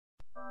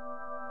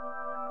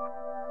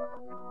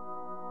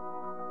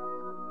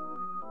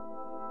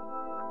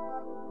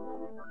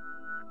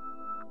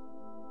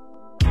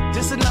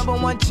the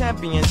 #1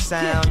 champion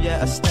sound.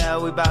 Yeah,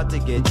 Estelle, we about to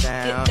get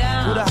down.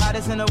 Who the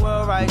hottest in the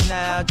world right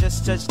now?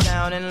 Just touched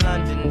down in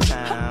London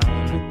town.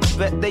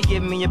 Bet they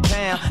give me a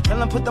pound. Tell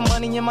them put the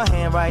money in my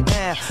hand right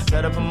now.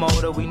 Set up a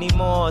motor, we need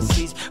more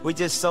seats. We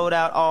just sold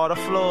out all the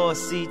floor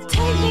seats.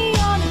 Take me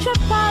on a trip,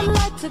 I'd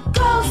like to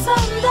go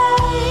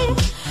someday.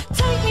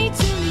 Take me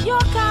to New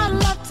York, I'd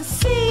love to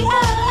see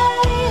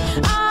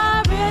LA.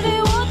 I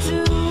really want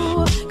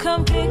to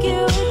come pick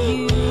you with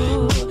you.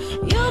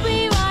 You'll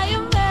be my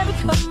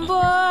American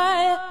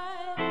boy.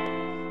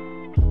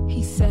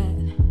 He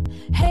said,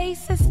 hey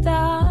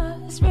sister,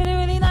 it's really,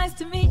 really nice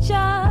to meet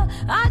ya.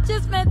 I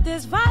just met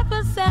this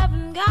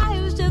 5'7" guy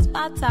who's just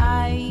my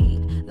type.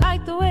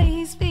 Like the way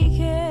he's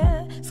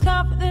speaking, his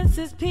confidence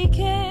is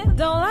peaking.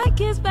 Don't like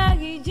his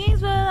baggy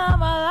jeans, but I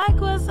like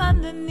what's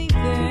underneath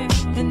it.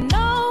 And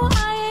no,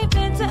 I ain't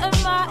been to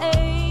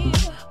MIA.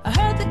 I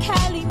heard the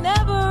Cali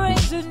never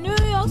rains and New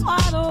York's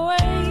wide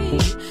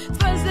awake.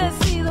 First let's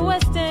see the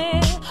West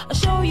End, I'll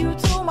show you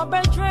to my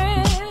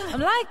bedroom.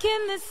 I'm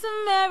liking this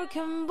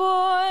American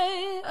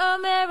boy,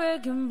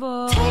 American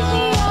boy. Take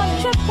me on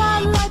a trip,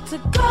 I'd like to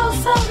go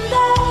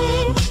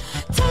someday.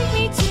 Take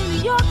me to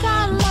New York,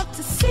 I'd love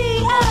to see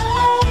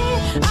LA.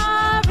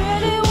 I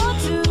really want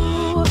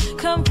to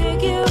come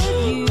pick you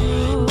with you.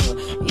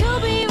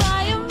 You'll be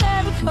my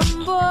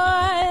American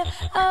boy,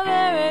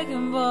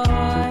 American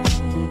boy.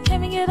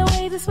 Can we get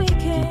away this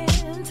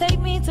weekend? Take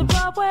me to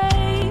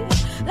Broadway.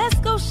 Let's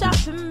go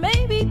shopping,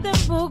 maybe then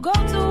we'll go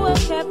to a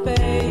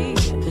cafe.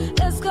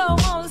 Let's go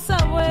on the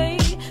subway,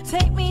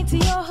 take me to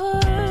your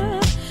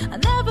hood.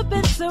 I've never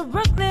been to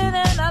Brooklyn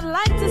and I'd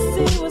like to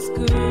see what's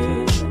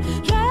good.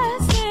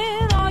 Dressed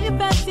in all your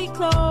fancy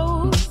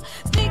clothes,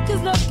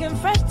 sneakers looking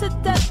fresh to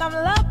death. I'm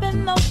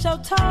loving no show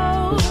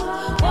toes.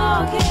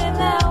 Walking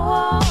that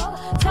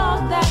walk,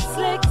 talk that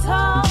slick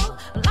talk.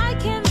 I'm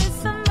liking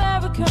this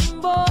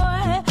American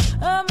boy,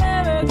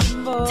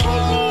 American boy.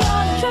 Take me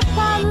on a trip,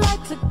 I'd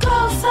like to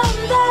go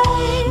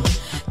someday.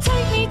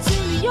 Take me to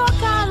New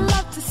York, I'd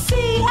love to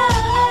see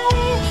LA.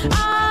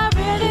 I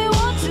really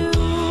want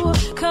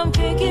to come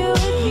pick you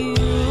with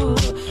you.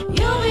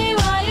 You'll be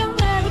my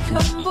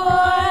American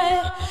boy.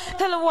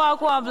 Tell her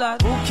walk one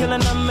block. Who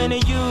killing them in the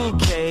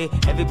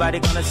UK? Everybody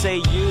gonna say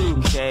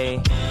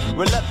UK.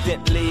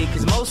 Reluctantly,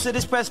 cause most of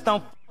this press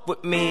don't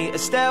with me.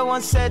 Estelle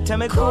once said, tell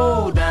me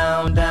cool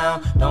down,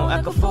 down. Don't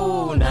act a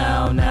fool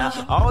now, now.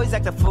 Always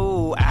act a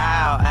fool,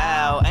 ow,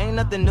 ow. Ain't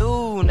nothing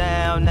new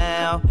now,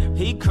 now.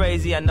 He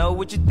crazy, I know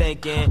what you're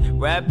thinking.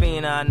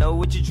 Rapping, I know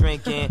what you're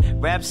drinking.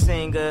 Rap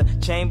singer,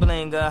 chain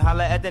blinger.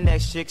 Holla at the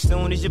next chick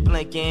soon as you're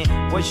blinking.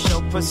 What's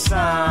your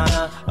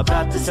persona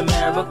about this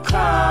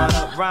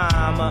Americana?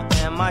 Rhymer,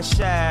 am I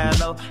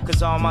shallow?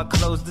 Cause all my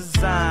clothes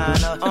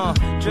designer.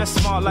 Dress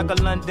smart like a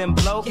London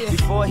bloke.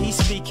 Before he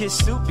speak, his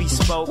suit be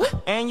spoke.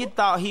 And you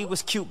thought he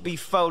was cute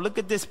before. Look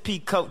at this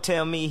peacoat,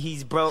 tell me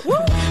he's broke.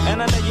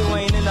 And I know you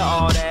ain't into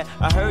all that.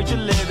 I heard your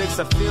lyrics,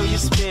 I feel your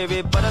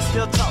spirit, but I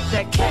still talk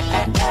that cat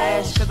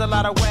ass. Cause a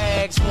lot of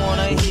wags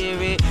wanna hear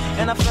it.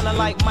 And I'm feeling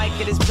like Mike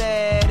at his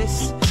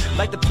baddest.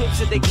 Like the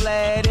pips at they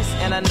gladdest.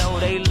 And I know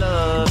they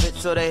love it,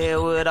 so they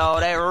hell with all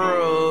that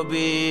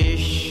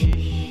rubbish.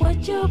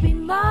 Would you be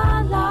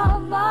my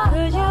lover?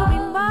 Would you be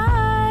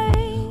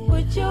mine?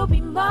 Would you be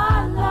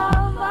my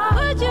lover?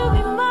 Would you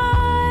be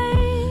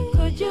mine?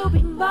 Could you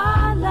be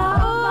my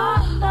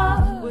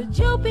lover? Would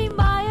you be my